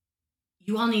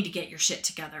 you all need to get your shit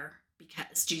together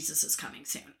because Jesus is coming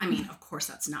soon. I mean, of course,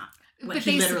 that's not what but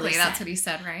he basically literally that's said. what he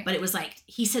said, right? But it was like,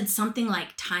 he said something like,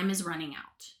 time is running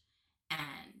out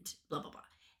and blah, blah, blah.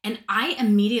 And I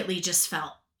immediately just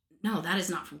felt, no, that is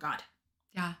not from God.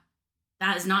 Yeah.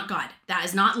 That is not God. That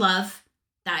is not love.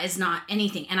 That is not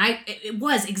anything. And it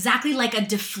was exactly like a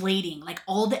deflating, like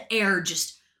all the air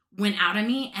just went out of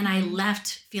me. And I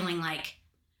left feeling like,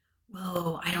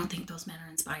 whoa, I don't think those men are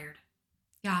inspired.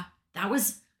 Yeah. That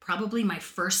was probably my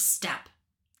first step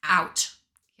out.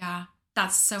 Yeah.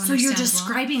 That's so you're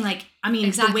describing, like, I mean,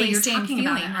 exactly the way you're same talking feeling,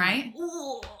 about it, right?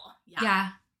 Oh, yeah.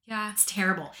 Yeah. It's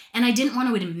terrible. And I didn't want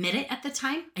to admit it at the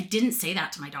time. I didn't say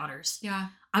that to my daughters. Yeah.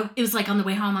 It was like on the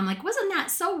way home, I'm like, wasn't that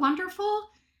so wonderful?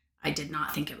 I did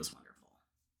not think it was wonderful.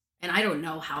 And I don't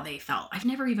know how they felt. I've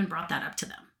never even brought that up to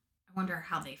them. I wonder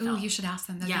how they felt. Oh, you should ask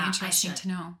them. That'd be interesting to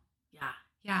know. Yeah.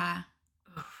 Yeah.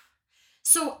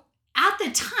 So at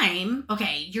the time,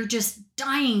 okay, you're just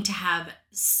dying to have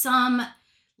some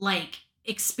like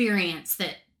experience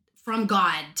that from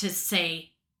God to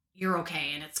say you're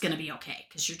okay and it's going to be okay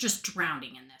because you're just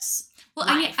drowning in this. Well,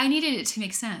 I needed it to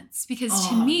make sense because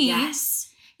to me, yes.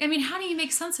 I mean, how do you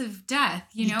make sense of death,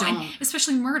 you know, don't. and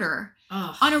especially murder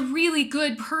on a really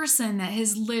good person that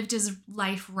has lived his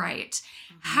life right?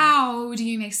 How do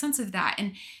you make sense of that?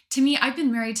 And to me, I've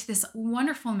been married to this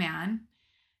wonderful man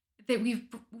that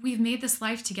we've made this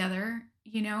life together,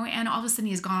 you know, and all of a sudden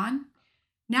he's gone.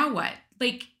 Now what?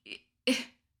 Like,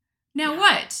 now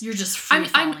what? You're just free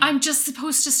I'm just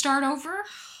supposed to start over?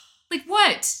 Like,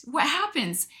 what? What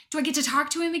happens? Do I get to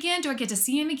talk to him again? Do I get to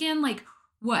see him again? Like,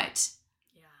 what?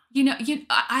 Yeah. You know,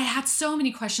 I had so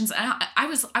many questions. And I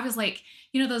was like,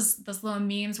 you know, those little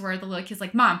memes where the little kid's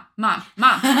like, mom.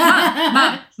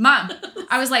 I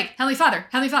was like, Heavenly Father,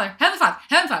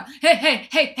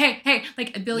 hey,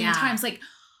 like a billion times. Like,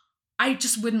 I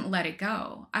just wouldn't let it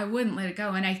go.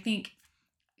 And I think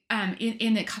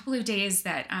in a couple of days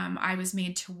that I was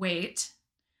made to wait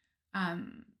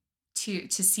to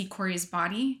see Corey's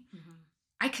body,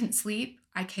 I couldn't sleep.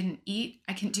 I couldn't eat.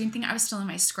 I couldn't do anything. I was still in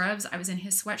my scrubs. I was in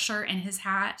his sweatshirt and his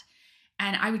hat.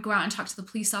 And I would go out and talk to the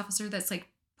police officer that's like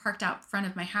parked out front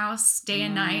of my house day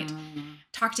and night,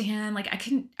 talk to him. Like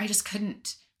I just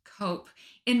couldn't cope.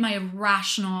 In my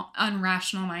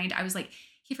unrational mind, I was like,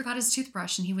 he forgot his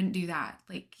toothbrush and he wouldn't do that.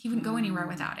 Like he wouldn't go anywhere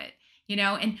without it, you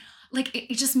know? And like,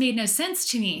 it just made no sense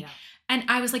to me. Yeah. And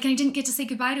I was like, and I didn't get to say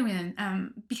goodbye to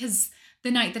him because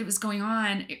the night that it was going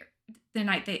on, the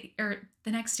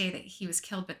next day that he was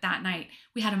killed, but that night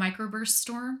we had a microburst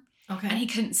storm. Okay. And he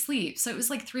couldn't sleep. So it was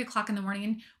like 3:00 in the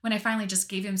morning when I finally just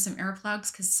gave him some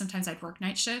earplugs because sometimes I'd work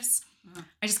night shifts.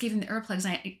 I just gave him the earplugs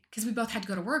because we both had to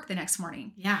go to work the next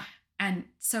morning. Yeah. And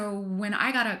so when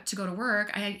I got up to go to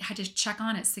work, I had to check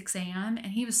on at 6 a.m. and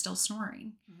he was still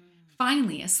snoring.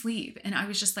 Finally asleep. And I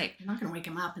was just like, you're not going to wake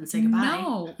him up and say goodbye.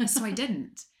 No. So I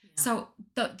didn't. So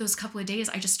those couple of days,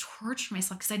 I just tortured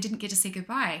myself because I didn't get to say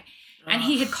goodbye. And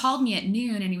he had called me at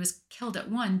noon and he was killed at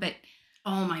 1. But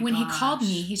when he called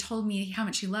me, he told me how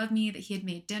much he loved me, that he had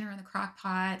made dinner in the crock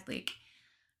pot, like,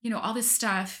 all this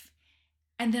stuff.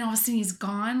 And then all of a sudden he's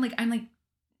gone. Like, I'm like,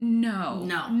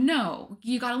 no,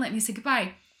 you got to let me say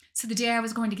goodbye. So the day I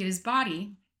was going to get his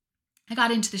body, I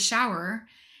got into the shower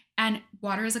and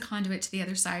water is a conduit to the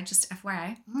other side, just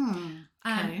FYI.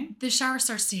 Okay. The shower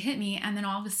starts to hit me and then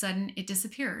all of a sudden it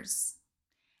disappears.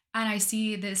 And I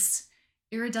see this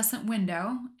iridescent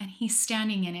window and he's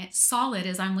standing in it, solid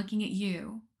as I'm looking at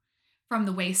you from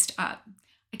the waist up.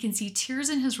 I can see tears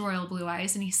in his royal blue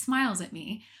eyes and he smiles at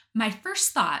me. My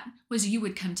first thought was you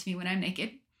would come to me when I'm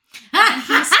naked. And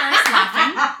he starts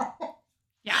laughing.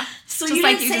 Yeah. So you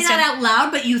didn't say that out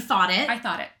loud, but you thought it. I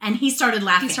thought it. And he started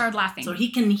laughing. He started laughing. So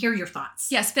he can hear your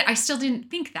thoughts. Yes, but I still didn't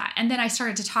think that. And then I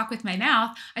started to talk with my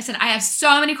mouth. I said, I have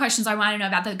so many questions I want to know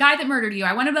about the guy that murdered you.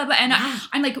 I want to blah, blah. And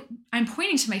I'm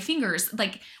pointing to my fingers,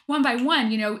 like one by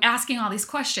one, asking all these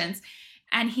questions.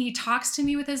 And he talks to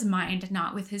me with his mind,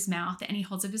 not with his mouth. And he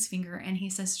holds up his finger and he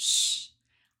says, shh,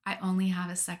 I only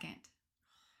have a second.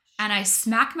 And I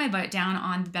smack my butt down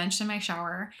on the bench in my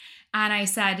shower. And I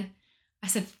said,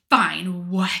 fine,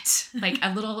 what? Like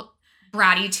a little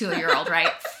bratty 2-year-old,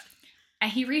 right?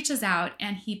 And he reaches out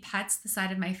and he pets the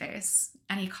side of my face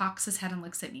and he cocks his head and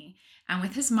looks at me. And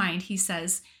with his mind, he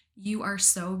says, you are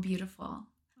so beautiful.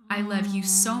 I love you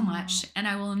so much and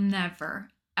I will never,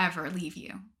 ever leave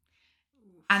you.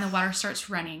 And the water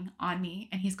starts running on me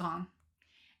and he's gone.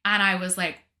 And I was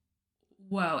like,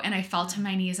 whoa. And I fell to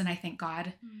my knees and I thank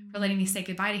God for letting me say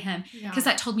goodbye to him. Because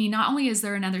that told me not only is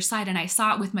there another side, and I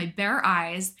saw it with my bare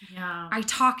eyes. Yeah. I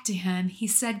talked to him. He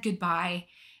said goodbye.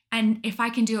 And if I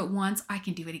can do it once, I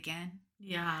can do it again.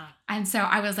 Yeah. And so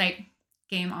I was like,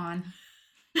 game on.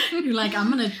 You're like, I'm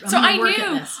gonna work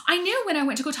at this. I knew when I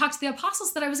went to go talk to the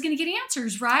apostles that I was going to get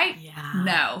answers, right?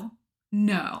 Yeah.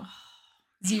 No.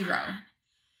 Zero.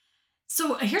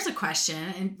 So here's a question,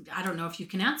 and I don't know if you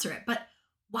can answer it, but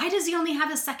why does he only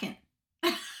have a second?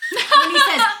 When he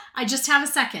says, I just have a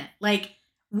second. Like,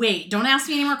 wait, don't ask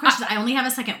me any more questions. I only have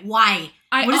a second. Why?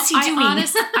 What is he doing?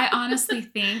 I honestly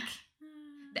think,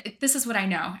 this is what I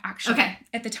know, actually. Okay.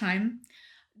 At the time,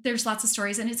 there's lots of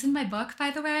stories, and it's in my book,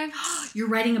 by the way. You're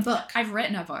writing a book. I've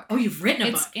written a book. Oh, you've written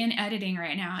a book. It's in editing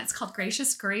right now. It's called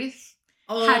Gracious Grief.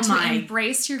 Oh, How to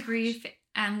embrace your grief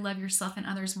and love yourself and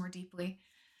others more deeply.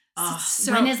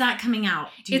 So when is that coming out?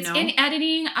 Do you know? It's in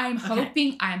editing. I'm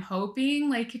hoping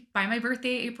like by my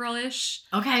birthday, April-ish.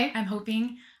 Okay. I'm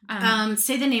hoping.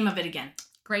 Say the name of it again.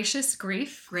 Gracious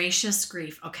Grief. Gracious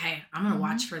Grief. Okay. I'm going to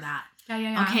watch for that.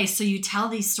 Yeah. Okay. So you tell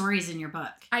these stories in your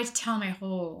book. I tell my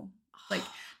whole, but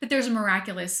there's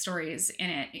miraculous stories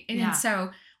in it. And so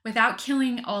without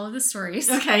killing all of the stories.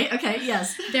 Okay.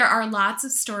 Yes. There are lots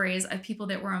of stories of people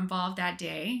that were involved that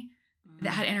day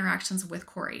that had interactions with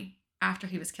Corey after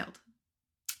he was killed.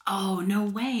 Oh, no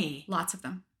way. Lots of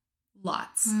them.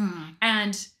 Lots.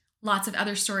 And lots of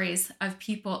other stories of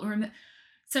people.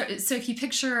 So if you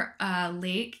picture a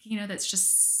lake, that's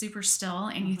just super still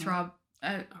and you throw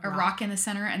a rock in the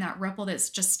center and that ripple that's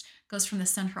just goes from the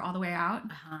center all the way out.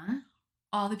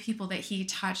 All the people that he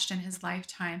touched in his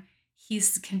lifetime,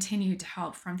 he's continued to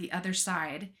help from the other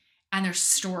side. And there's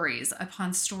stories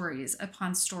upon stories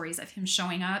upon stories of him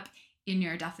showing up in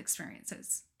near-death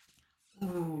experiences.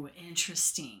 Ooh,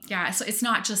 interesting. Yeah, so it's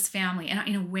not just family. And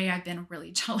in a way, I've been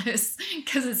really jealous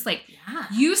because it's like,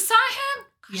 you saw him?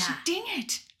 Gosh, dang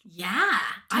it. Yeah,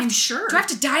 I'm sure. Do I have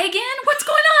to die again? What's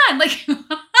going on? Like,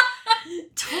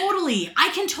 totally. I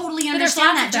can totally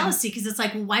understand that jealousy because it's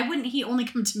like, well, why wouldn't he only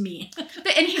come to me?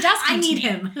 And he does. I need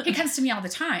him. He comes to me all the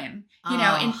time,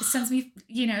 and sends me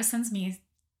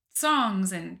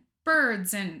songs and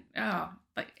birds and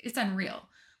but it's unreal.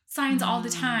 Signs all the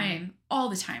time.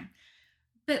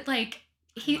 But like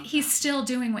he's still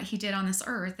doing what he did on this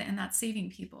earth, and that's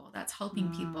saving people. That's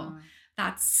helping people.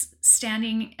 That's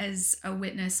standing as a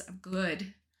witness of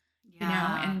good,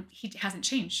 and he hasn't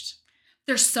changed.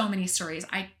 There's so many stories.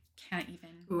 I can't even.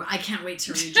 Ooh, I can't wait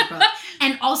to read your book.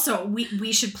 And also,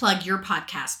 we should plug your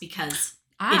podcast because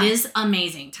it is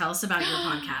amazing. Tell us about your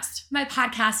podcast. My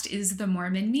podcast is The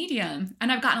Mormon Medium,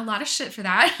 and I've gotten a lot of shit for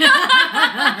that.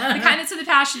 The kindness of the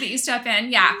passion that you step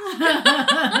in,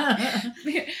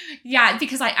 yeah,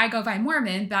 because I go by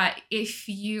Mormon, but if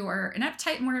you are an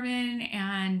uptight Mormon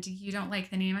and you don't like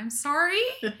the name, I'm sorry.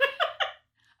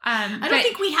 I don't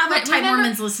think we have uptight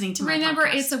Mormons listening to my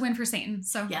podcast. It's a win for Satan.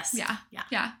 So yes, yeah.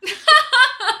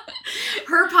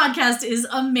 Her podcast is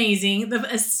amazing.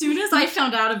 As soon as I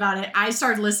found out about it, I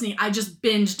started listening. I just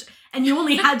binged And you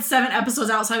only had 7 episodes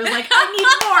out, so I was like, I need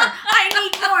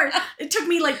more. It took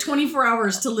me like 24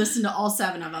 hours to listen to all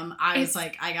 7 of them. I was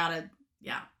like, I gotta,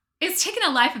 yeah. It's taken a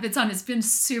life of its own. It's been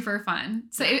super fun.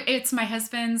 So it's my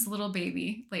husband's little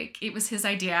baby. Like, it was his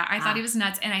idea. I thought he was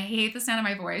nuts, and I hate the sound of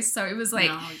my voice. So it was like,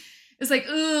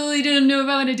 oh, I didn't know if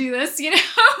I want to do this, you know?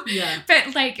 Yeah.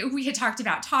 But like, we had talked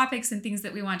about topics and things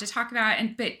that we wanted to talk about.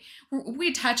 But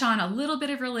we touch on a little bit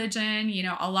of religion, you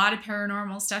know, a lot of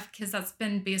paranormal stuff, because that's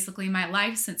been basically my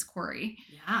life since Corey.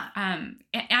 Yeah. And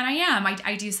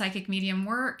I do psychic medium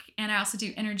work, and I also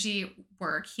do energy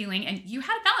work, healing. And you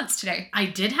had a balance today. I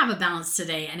did have a balance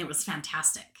today, and it was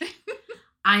fantastic.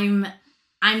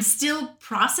 I'm still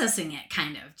processing it,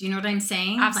 kind of. Do you know what I'm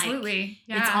saying? Absolutely.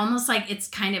 Like, it's almost like it's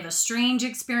kind of a strange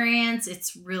experience.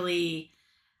 It's really,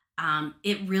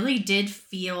 it really did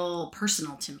feel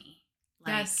personal to me.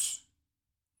 Like, yes.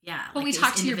 Yeah. Well, like we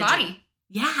talked to your body.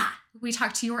 Yeah. We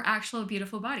talked to your actual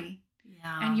beautiful body.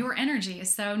 Yeah. And your energy.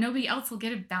 So nobody else will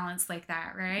get a balance like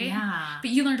that, right? Yeah. But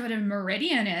you learned what a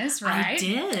meridian is, right? I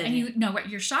did. And you know what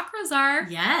your chakras are.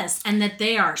 Yes. And that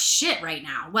they are shit right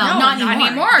now. Well, No, not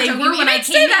anymore. They were when I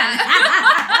came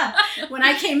in. When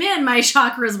I came in, my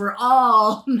chakras were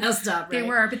all messed up, right? They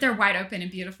were, but they're wide open and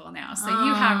beautiful now. So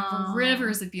you have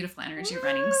rivers of beautiful energy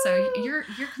running. So you're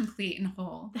complete and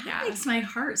whole. That makes my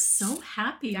heart so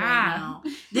happy right now.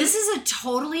 This is a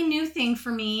totally new thing for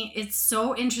me. It's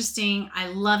so interesting. I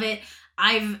love it.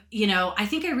 I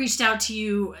think I reached out to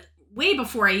you way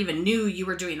before I even knew you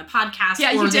were doing the podcast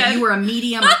or that you were a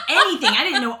medium or anything. I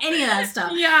didn't know any of that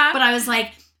stuff. Yeah. But I was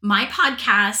like, my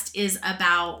podcast is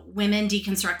about women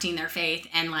deconstructing their faith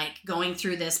and like going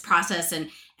through this process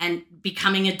and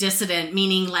becoming a dissident,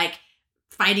 meaning like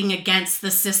fighting against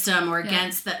the system or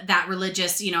against that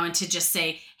religious, and to just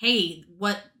say, hey,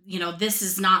 this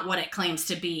is not what it claims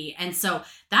to be. And so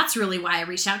that's really why I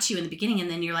reached out to you in the beginning. And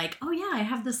then you're like, oh yeah, I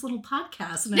have this little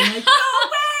podcast. And I'm like, no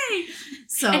way.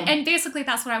 So, and basically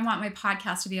that's what I want my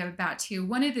podcast to be about too.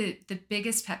 One of the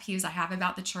biggest pet peeves I have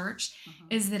about the church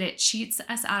is that it cheats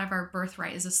us out of our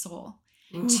birthright as a soul.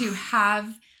 Oof. To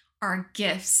have our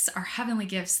gifts, our heavenly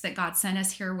gifts that God sent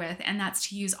us here with. And that's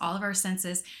to use all of our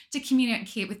senses to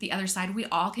communicate with the other side. We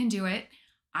all can do it.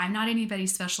 I'm not anybody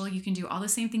special. You can do all the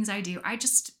same things I do. I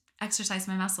just exercise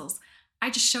my muscles. I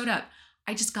just showed up.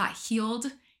 I just got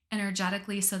healed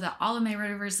energetically so that all of my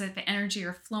rivers of the energy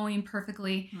are flowing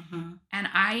perfectly. Mm-hmm. And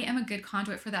I am a good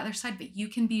conduit for the other side, but you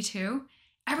can be too.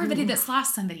 Everybody that's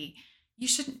lost somebody, you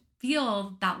shouldn't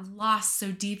feel that loss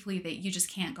so deeply that you just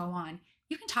can't go on.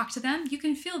 You can talk to them. You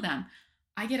can feel them.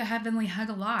 I get a heavenly hug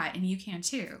a lot, and you can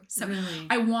too. So really?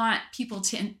 I want people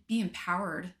to be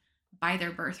empowered by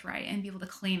their birthright and be able to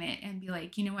claim it and be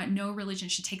like, you know what? No religion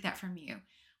should take that from you.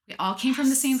 We all came from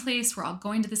the same place. We're all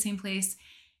going to the same place.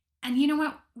 And you know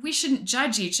what? We shouldn't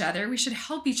judge each other. We should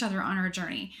help each other on our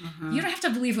journey. Mm-hmm. You don't have to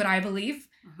believe what I believe.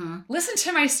 Mm-hmm. Listen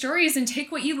to my stories and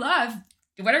take what you love.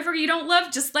 Whatever you don't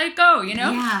love, just let it go,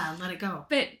 Yeah, let it go.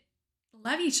 But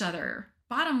love each other.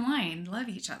 Bottom line, love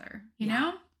each other, you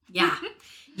know? Yeah.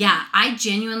 Yeah. I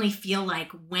genuinely feel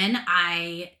like when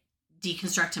I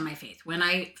deconstructed my faith, when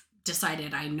I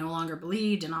decided I no longer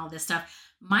believed and all this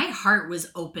stuff, my heart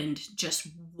was opened just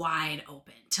wide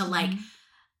open to like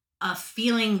a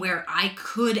feeling where I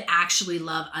could actually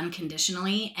love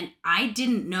unconditionally. And I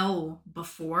didn't know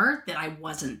before that I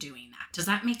wasn't doing that. Does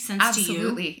that make sense to you?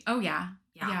 Absolutely. Oh, yeah.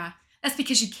 Yeah. That's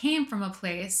because you came from a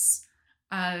place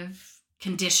of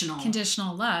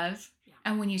conditional love. Yeah.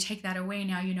 And when you take that away,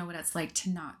 now you know what it's like to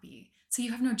not be. So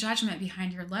you have no judgment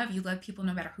behind your love. You love people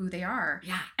no matter who they are.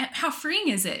 Yeah. And how freeing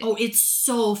is it? Oh, it's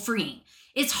so freeing.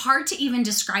 It's hard to even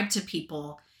describe to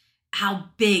people how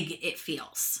big it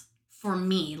feels for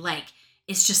me. Like,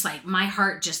 it's just like my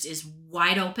heart just is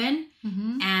wide open.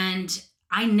 Mm-hmm. And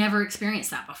I never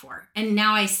experienced that before. And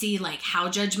now I see like how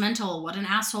judgmental, what an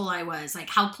asshole I was, like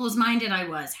how close-minded I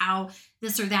was, how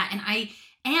this or that.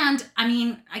 And I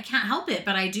mean, I can't help it,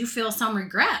 but I do feel some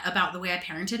regret about the way I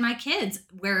parented my kids,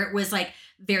 where it was like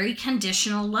very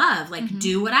conditional love, like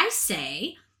do what I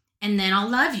say and then I'll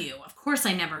love you. Of course,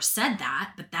 I never said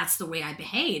that, but that's the way I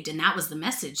behaved. And that was the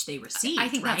message they received. I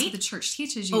think right? That's what the church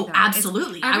teaches you. Oh,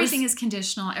 absolutely. Everything is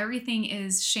conditional. Everything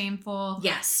is shameful.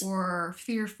 Yes. Or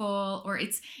fearful, or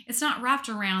it's not wrapped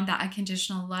around that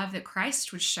unconditional love that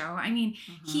Christ would show. I mean,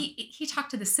 he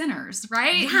talked to the sinners,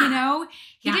 right? Yeah.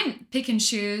 He didn't pick and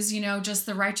choose, just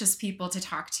the righteous people to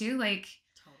talk to. Like,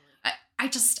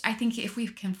 totally. I think if we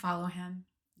can follow him,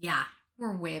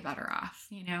 we're way better off,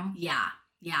 Yeah.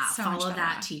 Yeah, so follow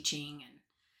that teaching. And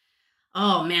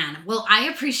oh, man. Well, I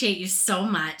appreciate you so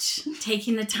much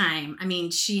taking the time. I mean,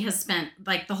 she has spent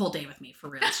like the whole day with me, for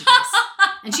real. She does.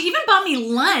 And she even bought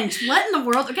me lunch. What in the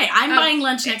world? Okay, I'm buying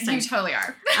lunch next time. You totally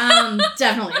are.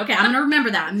 Definitely. Okay, I'm going to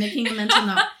remember that. I'm making a mental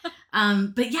note.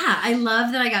 But yeah, I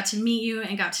love that I got to meet you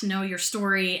and got to know your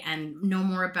story and know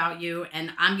more about you.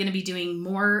 And I'm going to be doing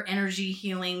more energy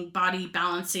healing, body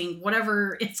balancing,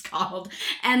 whatever it's called,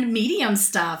 and medium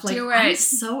stuff. Like, Do it. I'm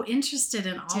so interested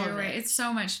in all of it. It's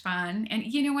so much fun. And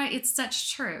you know what? It's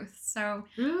such truth. So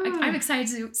Ooh. I'm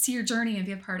excited to see your journey and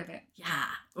be a part of it. Yeah.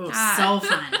 Oh, so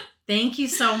fun. Thank you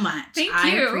so much. Thank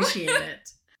I you. appreciate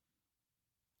it.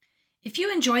 If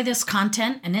you enjoy this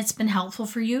content and it's been helpful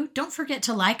for you, don't forget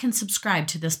to like and subscribe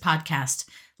to this podcast.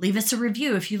 Leave us a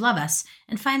review if you love us.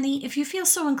 And finally, if you feel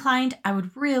so inclined, I would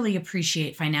really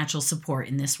appreciate financial support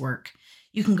in this work.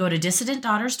 You can go to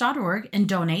dissidentdaughters.org and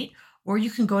donate, or you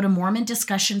can go to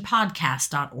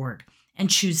mormondiscussionpodcast.org and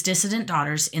choose Dissident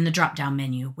Daughters in the drop-down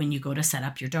menu when you go to set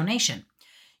up your donation.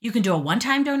 You can do a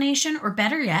one-time donation, or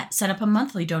better yet, set up a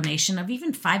monthly donation of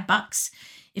even $5.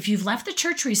 If you've left the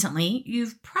church recently,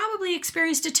 you've probably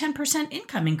experienced a 10%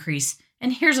 income increase.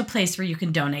 And here's a place where you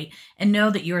can donate and know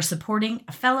that you are supporting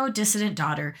a fellow dissident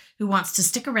daughter who wants to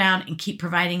stick around and keep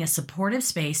providing a supportive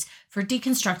space for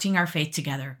deconstructing our faith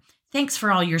together. Thanks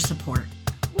for all your support.